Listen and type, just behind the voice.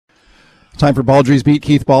Time for Baldrey's Beat.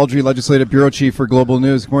 Keith Baldrey, Legislative Bureau Chief for Global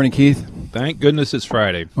News. Good morning, Keith. Thank goodness it's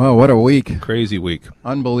Friday. Oh, what a week. Crazy week.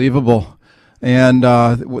 Unbelievable. And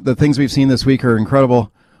the things we've seen this week are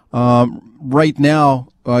incredible. Right now,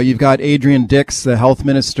 you've got Adrian Dix, the health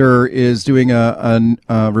minister, is doing a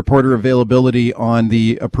reporter availability on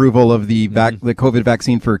the approval of the COVID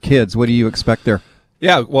vaccine for kids. What do you expect there?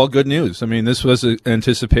 Yeah, well, good news. I mean, this was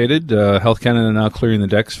anticipated. Health Canada now clearing the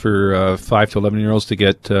decks for 5 to 11-year-olds to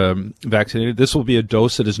get vaccinated. This will be a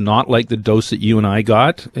dose that is not like the dose that you and I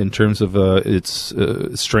got in terms of its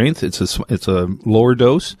strength. It's a lower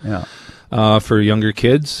dose. Yeah. For younger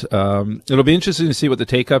kids. It'll be interesting to see what the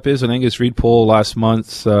take-up is. An Angus Reid poll last month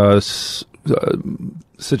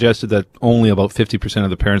suggested that only about 50% of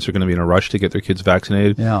the parents are going to be in a rush to get their kids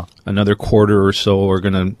vaccinated. Yeah. Another quarter or so are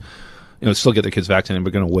going to still get their kids vaccinated,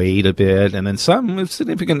 but going to wait a bit. And then some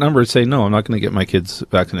significant numbers say, no, I'm not going to get my kids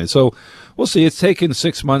vaccinated. So we'll see. It's taken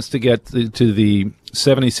 6 months to get to the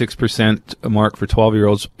 76% mark for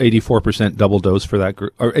 12-year-olds, 84% double dose for that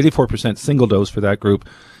group, or 84% single dose for that group,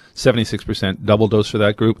 76% double dose for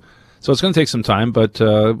that group. So it's going to take some time, but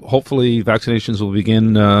hopefully vaccinations will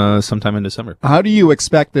begin sometime in December. How do you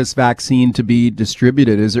expect this vaccine to be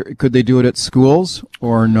distributed? Could they do it at schools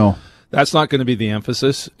or no? That's not going to be the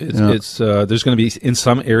emphasis. There's going to be in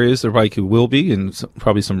some areas, there probably will be in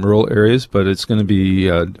probably some rural areas, but it's going to be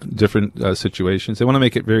different situations. They want to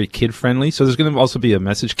make it very kid-friendly. So there's going to also be a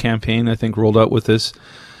message campaign, I think, rolled out with this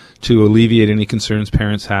to alleviate any concerns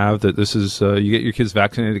parents have that this is, you get your kids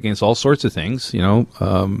vaccinated against all sorts of things,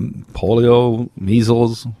 polio,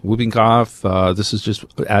 measles, whooping cough. This is just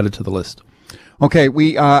added to the list. Okay,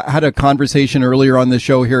 we had a conversation earlier on the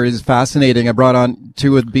show here. It is fascinating. I brought on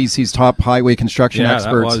two of BC's top highway construction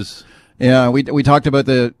experts. Yeah, we talked about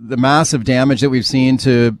the massive damage that we've seen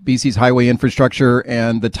to BC's highway infrastructure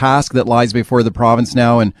and the task that lies before the province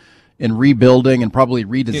now in rebuilding and probably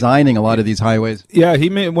redesigning a lot of these highways. Yeah, he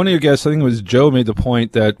made one of your guests, I think it was Joe, made the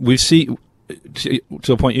point that we see, to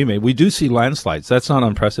the point you made, we do see landslides. That's not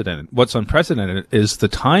unprecedented. What's unprecedented is the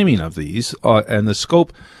timing of these and the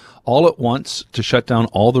scope all at once to shut down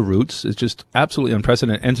all the routes. It's just absolutely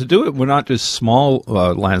unprecedented. And to do it, we're not just small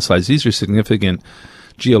landslides. These are significant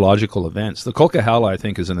geological events. The Coquihalla, I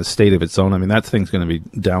think, is in a state of its own. I mean, that thing's going to be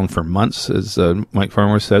down for months, as Mike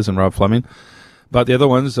Farmer says and Rob Fleming. But the other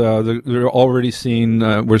ones, they're already seeing,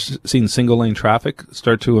 we're seeing single-lane traffic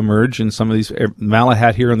start to emerge in some of these.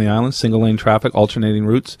 Malahat here on the island, single-lane traffic, alternating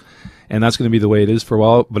routes. And that's going to be the way it is for a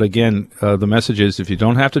while. But again, the message is if you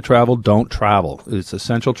don't have to travel, don't travel. It's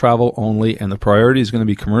essential travel only. And the priority is going to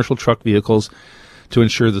be commercial truck vehicles to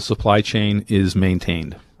ensure the supply chain is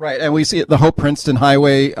maintained. Right. And we see the Hope Princeton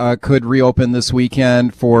Highway could reopen this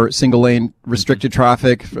weekend for single lane restricted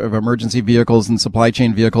traffic of emergency vehicles and supply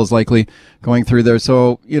chain vehicles likely going through there.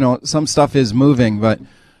 So, some stuff is moving, but.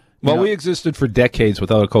 Well, we existed for decades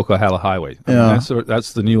without a Coquihalla highway. I mean,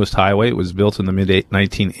 that's the newest highway. It was built in the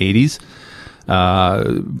mid-1980s.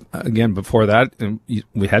 Again, before that,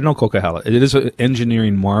 we had no Coquihalla. It is an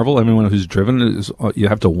engineering marvel. Everyone who's driven it, you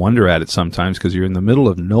have to wonder at it sometimes because you're in the middle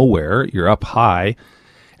of nowhere. You're up high.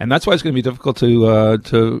 And that's why it's going to be difficult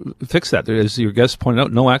to fix that. As your guest pointed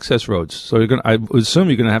out, no access roads. So I would assume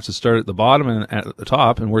you're going to have to start at the bottom and at the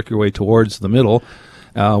top and work your way towards the middle.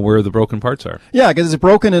 Where the broken parts are. Yeah, because it's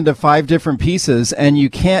broken into 5 different pieces, and you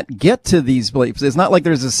can't get to these places. It's not like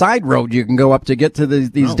there's a side road you can go up to get to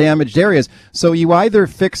these damaged areas. So you either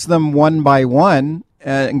fix them one by one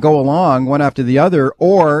and go along one after the other,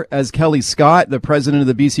 or as Kelly Scott, the president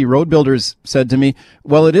of the BC Road Builders, said to me,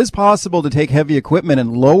 well, it is possible to take heavy equipment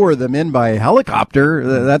and lower them in by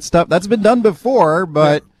helicopter. That stuff, that's been done before,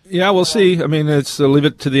 but... Yeah, we'll see. I mean, it's leave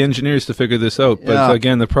it to the engineers to figure this out. But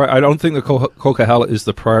again, I don't think the Coquihalla is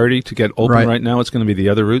the priority to get open right now. It's going to be the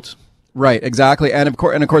other routes. Right, exactly. And of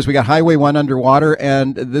course, we got Highway 1 underwater,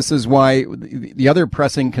 and this is why the other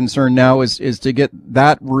pressing concern now is to get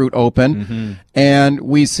that route open. Mm-hmm. And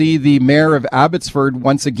we see the mayor of Abbotsford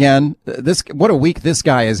once again. What a week this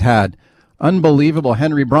guy has had. Unbelievable.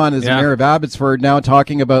 Henry Braun is the mayor of Abbotsford now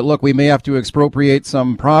talking about, look, we may have to expropriate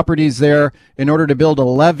some properties there in order to build a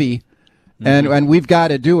levee. Mm-hmm. And we've got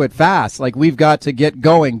to do it fast. Like, we've got to get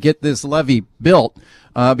going, get this levee built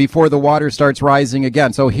before the water starts rising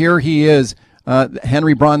again. So here he is,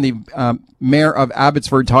 Henry Braun, the mayor of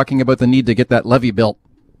Abbotsford, talking about the need to get that levee built.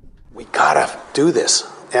 We got to do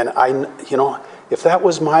this. And if that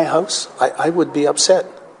was my house, I would be upset.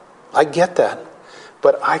 I get that.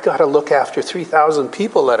 But I got to look after 3,000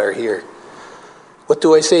 people that are here. What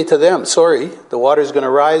do I say to them? Sorry, the water's going to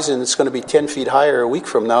rise and it's going to be 10 feet higher a week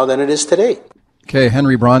from now than it is today. Okay,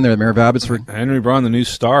 Henry Braun there, the Mayor of Abbotsford. Henry Braun, the new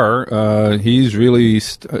star, he's really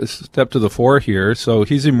stepped to the fore here. So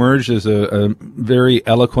he's emerged as a very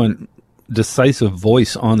eloquent, decisive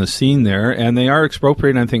voice on the scene there, and they are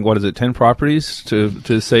expropriating, I think, 10 properties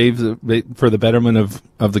to save for the betterment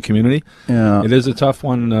of the community. Yeah. It is a tough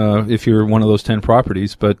one if you're one of those 10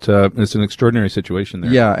 properties, but it's an extraordinary situation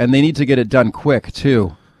there. Yeah, and they need to get it done quick,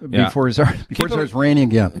 too, before it starts raining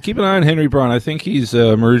again. Keep an eye on Henry Braun. I think he's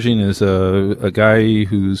emerging as a guy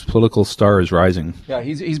whose political star is rising. Yeah,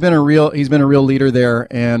 he's been a real leader there,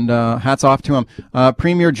 and hats off to him.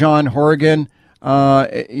 Premier John Horgan,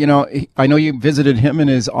 I know you visited him in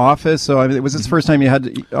his office. So was this the first time you had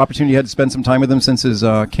the opportunity to spend some time with him since his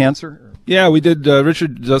cancer? Yeah, we did.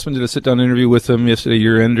 Richard Zussman did a sit-down interview with him yesterday,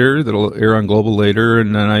 year-ender, that'll air on Global later.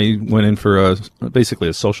 And then I went in for basically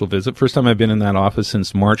a social visit. First time I've been in that office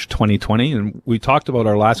since March 2020. And we talked about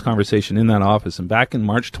our last conversation in that office. And back in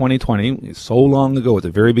March 2020, so long ago, at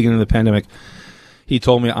the very beginning of the pandemic, he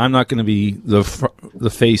told me, I'm not going to be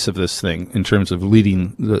the face of this thing in terms of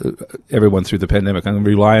leading everyone through the pandemic. I'm going to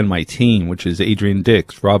rely on my team, which is Adrian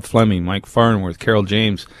Dix, Rob Fleming, Mike Farnworth, Carol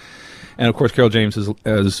James. And, of course, Carol James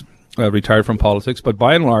is retired from politics. But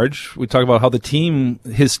by and large, we talk about how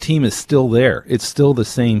his team is still there. It's still the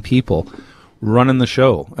same people running the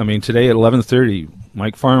show. I mean, today at 11:30,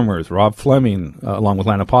 Mike Farnworth, Rob Fleming, along with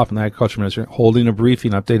Lana Popham, the Agriculture Minister, holding a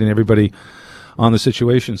briefing, updating everybody on the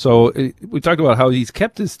situation. So we talked about how he's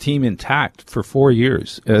kept his team intact for 4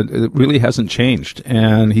 years. It really hasn't changed,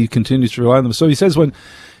 and he continues to rely on them. So he says when,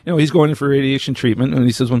 he's going in for radiation treatment, and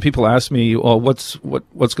he says when people ask me, well, what's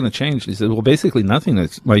going to change? He says, well, basically nothing.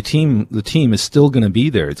 The team is still going to be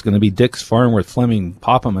there. It's going to be Dix, Farnworth, Fleming,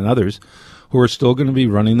 Popham, and others who are still going to be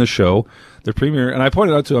running the show. The premier, and I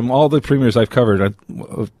pointed out to him, all the premiers I've covered,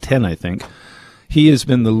 10, I think, he has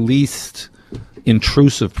been the least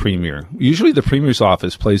intrusive premier. Usually the premier's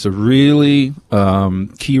office plays a really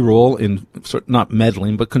key role in not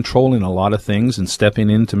meddling, but controlling a lot of things and stepping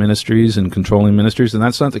into ministries and controlling ministries. And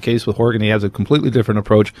that's not the case with Horgan. He has a completely different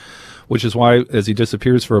approach, which is why as he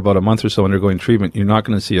disappears for about a month or so undergoing treatment, you're not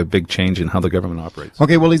going to see a big change in how the government operates.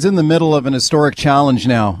 Okay, well, he's in the middle of an historic challenge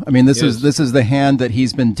now. I mean, this is the hand that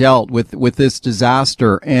he's been dealt with this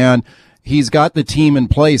disaster. And he's got the team in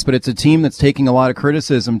place, but it's a team that's taking a lot of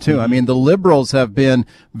criticism, too. I mean, the Liberals have been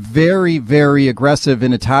very, very aggressive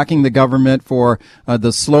in attacking the government for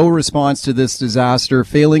the slow response to this disaster,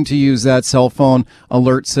 failing to use that cell phone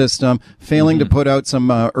alert system, failing to put out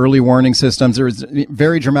some early warning systems. There was a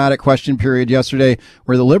very dramatic question period yesterday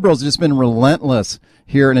where the Liberals have just been relentless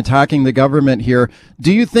here in attacking the government here.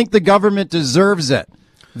 Do you think the government deserves it?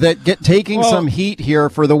 Taking some heat here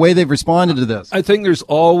for the way they've responded to this. I think there's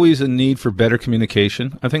always a need for better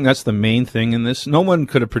communication. I think that's the main thing in this. No one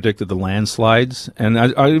could have predicted the landslides, and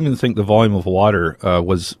I even think the volume of water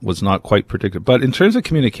was not quite predicted. But in terms of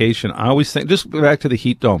communication, I always think, just back to the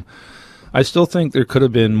heat dome, I still think there could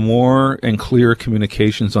have been more and clearer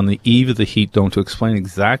communications on the eve of the heat dome to explain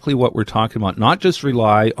exactly what we're talking about, not just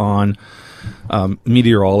rely on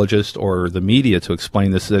meteorologist or the media to explain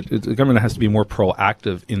this, that the government has to be more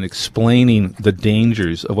proactive in explaining the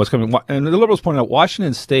dangers of what's coming. And the Liberals pointed out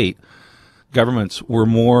Washington State governments were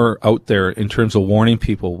more out there in terms of warning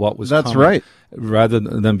people what was coming. That's right. Rather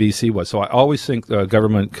than BC was. So I always think the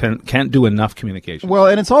government can't do enough communication. Well,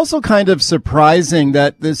 and it's also kind of surprising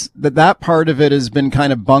that that part of it has been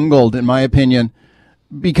kind of bungled, in my opinion,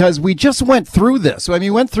 because we just went through this. So, I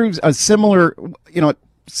mean, we went through a similar,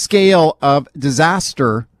 scale of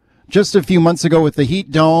disaster just a few months ago with the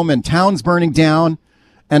heat dome and towns burning down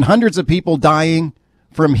and hundreds of people dying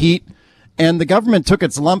from heat. And the government took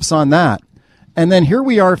its lumps on that. And then here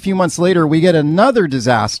we are a few months later, we get another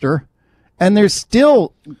disaster and they're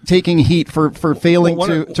still taking heat for failing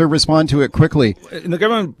to respond to it quickly. And the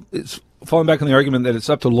government is falling back on the argument that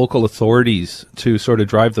it's up to local authorities to sort of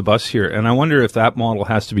drive the bus here. And I wonder if that model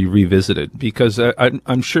has to be revisited, because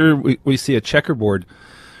I'm sure we see a checkerboard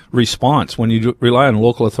response when you rely on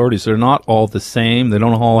local authorities. They're not all the same. They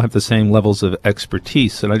don't all have the same levels of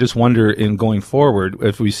expertise. And I just wonder, in going forward,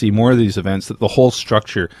 if we see more of these events, that the whole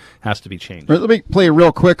structure has to be changed. Let me play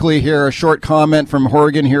real quickly here a short comment from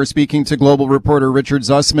Horgan here, speaking to Global reporter Richard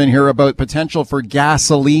Zussman here about potential for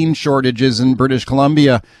gasoline shortages in British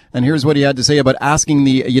Columbia. And here's what he had to say about asking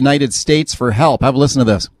the United States for help. Have a listen to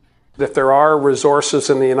this. If there are resources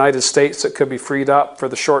in the United States that could be freed up for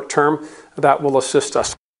the short term, that will assist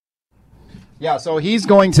us. Yeah, so he's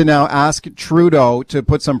going to now ask Trudeau to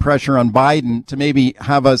put some pressure on Biden to maybe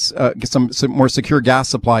have us get some more secure gas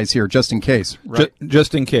supplies here, just in case. Right?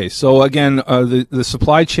 Just in case. So again, the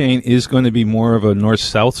supply chain is going to be more of a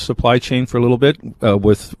north-south supply chain for a little bit,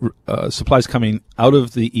 with supplies coming out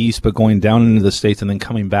of the east but going down into the States and then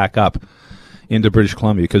coming back up into British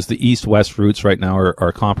Columbia, because the east-west routes right now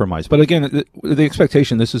are compromised. But again, the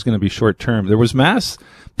expectation, this is going to be short-term. There was mass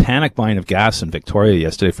panic buying of gas in Victoria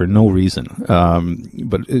yesterday for no reason.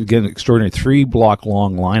 But again, extraordinary 3-block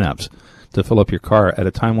long lineups to fill up your car at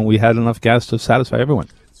a time when we had enough gas to satisfy everyone.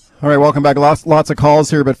 All right, welcome back. Lots of calls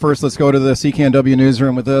here, but first let's go to the CKNW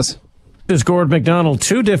newsroom with this. This is Gord McDonald.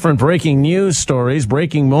 Two different breaking news stories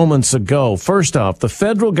breaking moments ago. First off, the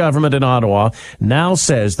federal government in Ottawa now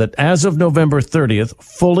says that as of November 30th,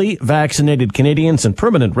 fully vaccinated Canadians and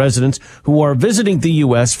permanent residents who are visiting the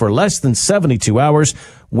U.S. for less than 72 hours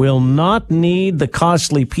will not need the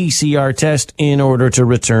costly PCR test in order to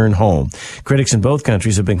return home. Critics in both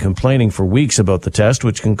countries have been complaining for weeks about the test,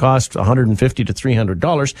 which can cost $150 to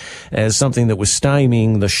 $300 as something that was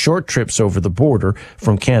stymieing the short trips over the border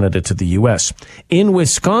from Canada to the U.S. In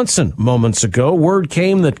Wisconsin, moments ago, word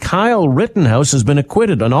came that Kyle Rittenhouse has been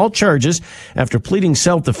acquitted on all charges after pleading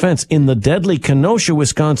self-defense in the deadly Kenosha,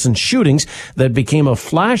 Wisconsin shootings that became a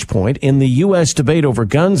flashpoint in the U.S. debate over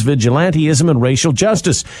guns, vigilantism, and racial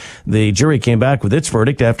justice. The jury came back with its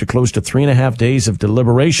verdict after close to 3.5 days of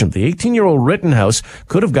deliberation. The 18-year-old Rittenhouse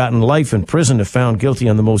could have gotten life in prison if found guilty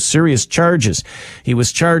on the most serious charges. He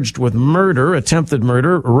was charged with murder, attempted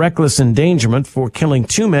murder, reckless endangerment for killing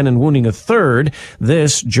 2 men and wounding a third.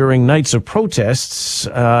 This during nights of protests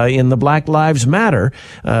in the Black Lives Matter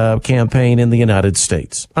campaign in the United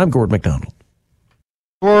States. I'm Gord McDonald.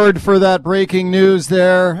 Gord for that breaking news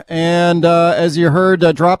there. And as you heard,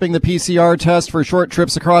 dropping the PCR test for short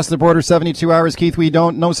trips across the border, 72 hours. Keith,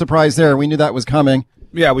 no surprise there. We knew that was coming.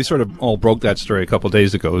 Yeah, we sort of all broke that story a couple of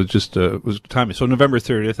days ago. It just was timing. So November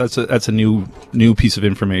 30th, that's a new piece of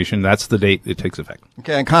information. That's the date it takes effect.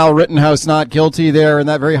 Okay, and Kyle Rittenhouse not guilty there in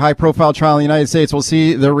that very high-profile trial in the United States. We'll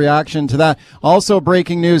see the reaction to that. Also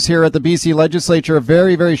breaking news here at the BC Legislature a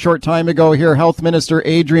very, very short time ago here, Health Minister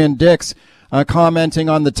Adrian Dix commenting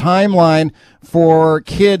on the timeline for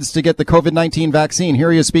kids to get the COVID-19 vaccine.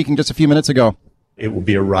 Here he is speaking just a few minutes ago. It will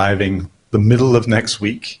be arriving the middle of next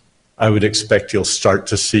week. I would expect you'll start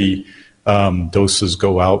to see doses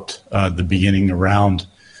go out the beginning around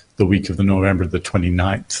the week of the November the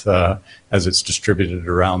 29th as it's distributed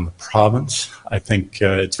around the province. I think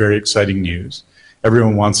it's very exciting news.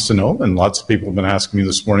 Everyone wants to know, and lots of people have been asking me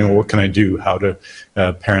this morning, well, what can I do?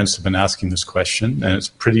 Parents have been asking this question, and it's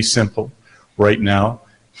pretty simple. Right now,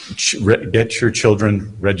 get your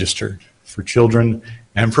children registered. For children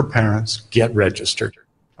and for parents, get registered.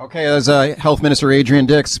 Okay, as Health Minister Adrian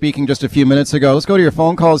Dix speaking just a few minutes ago. Let's go to your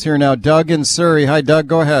phone calls here now. Doug in Surrey. Hi, Doug.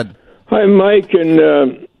 Go ahead. Hi, Mike,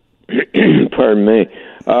 and pardon me.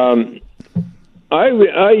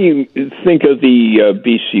 I think of the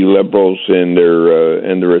BC Liberals and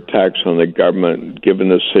their attacks on the government, given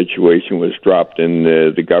the situation was dropped in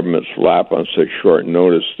the government's lap on such short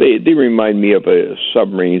notice. They remind me of a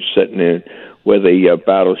submarine sitting in with a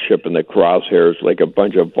battleship in the crosshairs, like a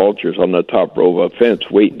bunch of vultures on the top row of a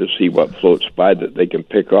fence, waiting to see what floats by that they can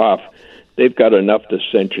pick off. They've got enough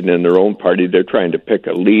dissension in their own party. They're trying to pick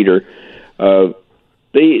a leader.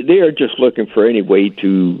 They are just looking for any way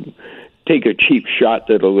to take a cheap shot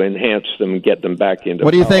that'll enhance them and get them back into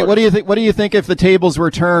What do you power. think? What do you think if the tables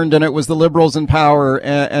were turned and it was the Liberals in power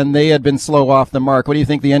and they had been slow off the mark? What do you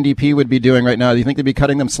think the NDP would be doing right now? Do you think they'd be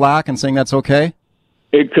cutting them slack and saying that's okay?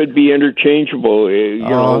 It could be interchangeable.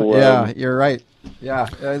 Yeah, you're right. Yeah,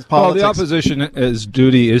 it's politics. Well, the opposition's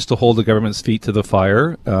duty is to hold the government's feet to the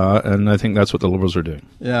fire, and I think that's what the Liberals are doing.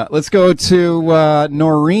 Yeah, let's go to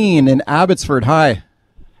Noreen in Abbotsford. Hi.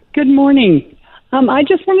 Good morning. I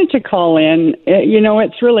just wanted to call in.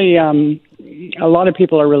 It's really a lot of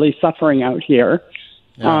people are really suffering out here.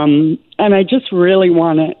 Yeah. And I just really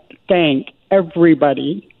want to thank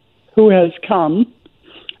everybody who has come,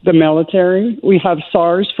 the military. We have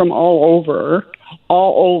SARS from all over.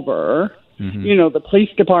 Mm-hmm. The police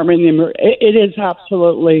department. It is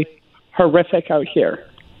absolutely horrific out here.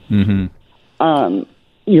 Mm-hmm.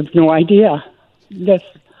 You have no idea.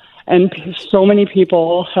 And so many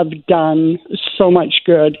people have done so much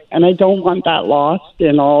good, and I don't want that lost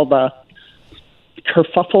in all the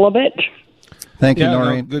kerfuffle of it. Thank you,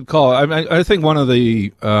 Noreen. Good call. I think one of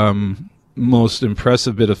the most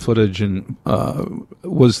impressive bit of footage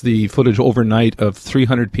was the footage overnight of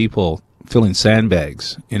 300 people filling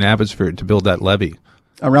sandbags in Abbotsford to build that levee.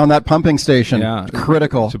 Around that pumping station. Yeah.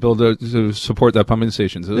 Critical. To support that pumping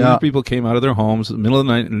station. So those people came out of their homes in the middle of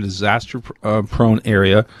the night in a disaster-prone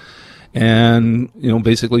area and,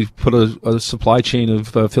 basically put a supply chain of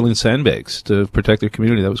filling sandbags to protect their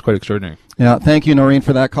community. That was quite extraordinary. Yeah. Thank you, Noreen,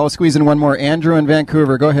 for that call. Squeeze in one more. Andrew in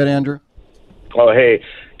Vancouver. Go ahead, Andrew. Oh, hey.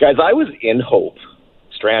 Guys, I was in Hope,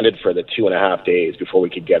 stranded for the 2.5 days before we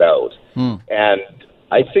could get out. And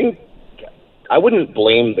I think I wouldn't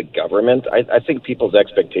blame the government. I think people's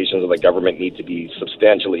expectations of the government need to be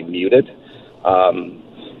substantially muted.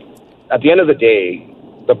 At the end of the day,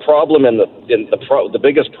 the problem the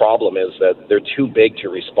biggest problem is that they're too big to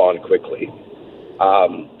respond quickly.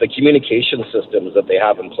 The communication systems that they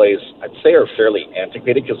have in place, I'd say, are fairly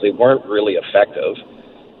antiquated because they weren't really effective.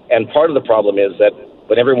 And part of the problem is that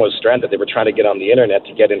when everyone was stranded, they were trying to get on the internet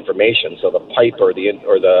to get information. So the pipe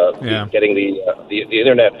getting the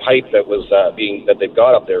internet pipe that they've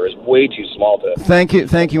got up there is way too small to. Thank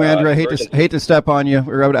you, Andrew. I hate to step on you.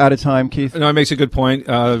 We're out of time, Keith. No, it makes a good point.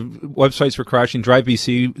 Websites were crashing. Drive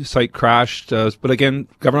BC site crashed. But again,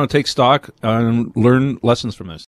 government will take stock and learn lessons from this.